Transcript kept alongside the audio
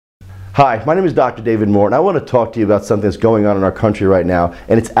Hi, my name is Dr. David Moore, and I want to talk to you about something that's going on in our country right now,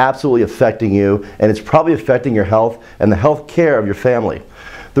 and it's absolutely affecting you, and it's probably affecting your health and the health care of your family.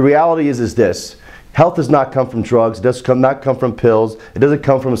 The reality is this. Health does not come from drugs, it does not come from pills, it doesn't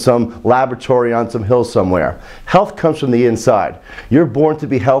come from some laboratory on some hill somewhere. Health comes from the inside. You're born to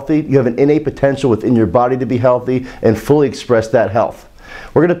be healthy, you have an innate potential within your body to be healthy and fully express that health.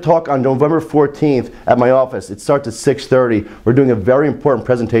 We're going to talk on November 14th at my office. It starts at 6:30. We're doing a very important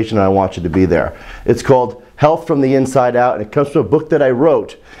presentation and I want you to be there. It's called Health from the Inside Out, and it comes from a book that I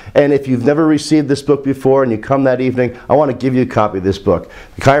wrote. And if you've never received this book before and you come that evening, I want to give you a copy of this book.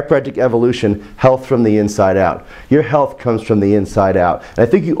 The Chiropractic Evolution, Health from the Inside Out. Your health comes from the inside out. And I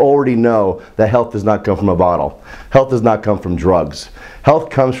think you already know that health does not come from a bottle. Health does not come from drugs.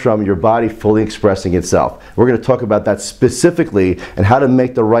 Health comes from your body fully expressing itself. We're going to talk about that specifically and how to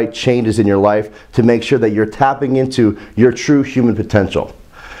make the right changes in your life to make sure that you're tapping into your true human potential.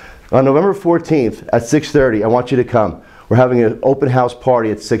 On November 14th at 6:30, I want you to come. We're having an open house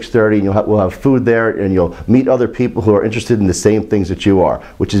party at 6:30, and we'll have food there, and you'll meet other people who are interested in the same things that you are,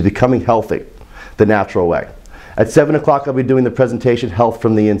 which is becoming healthy the natural way. At 7 o'clock, I'll be doing the presentation, Health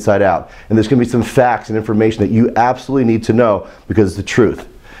from the Inside Out. And there's going to be some facts and information that you absolutely need to know because it's the truth.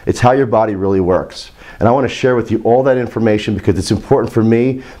 It's how your body really works. And I want to share with you all that information because it's important for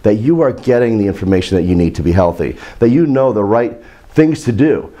me that you are getting the information that you need to be healthy, that you know the right things to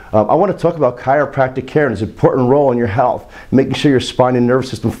do. I want to talk about chiropractic care and its important role in your health, making sure your spine and nervous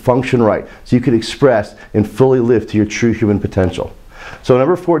system function right so you can express and fully live to your true human potential. So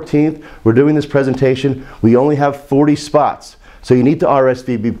November 14th, we're doing this presentation. We only have 40 spots. So you need to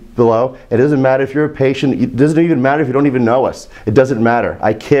RSVP below. It doesn't matter if you're a patient. It doesn't even matter if you don't even know us. It doesn't matter.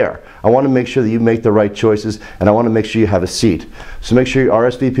 I care. I want to make sure that you make the right choices, and I want to make sure you have a seat. So make sure you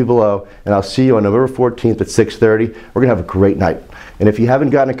RSVP below, and I'll see you on November 14th at 6:30. We're going to have a great night. And if you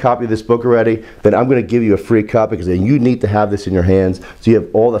haven't gotten a copy of this book already, then I'm going to give you a free copy because you need to have this in your hands so you have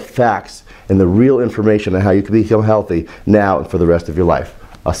all the facts and the real information on how you can become healthy now and for the rest of your life.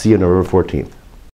 I'll see you on November 14th.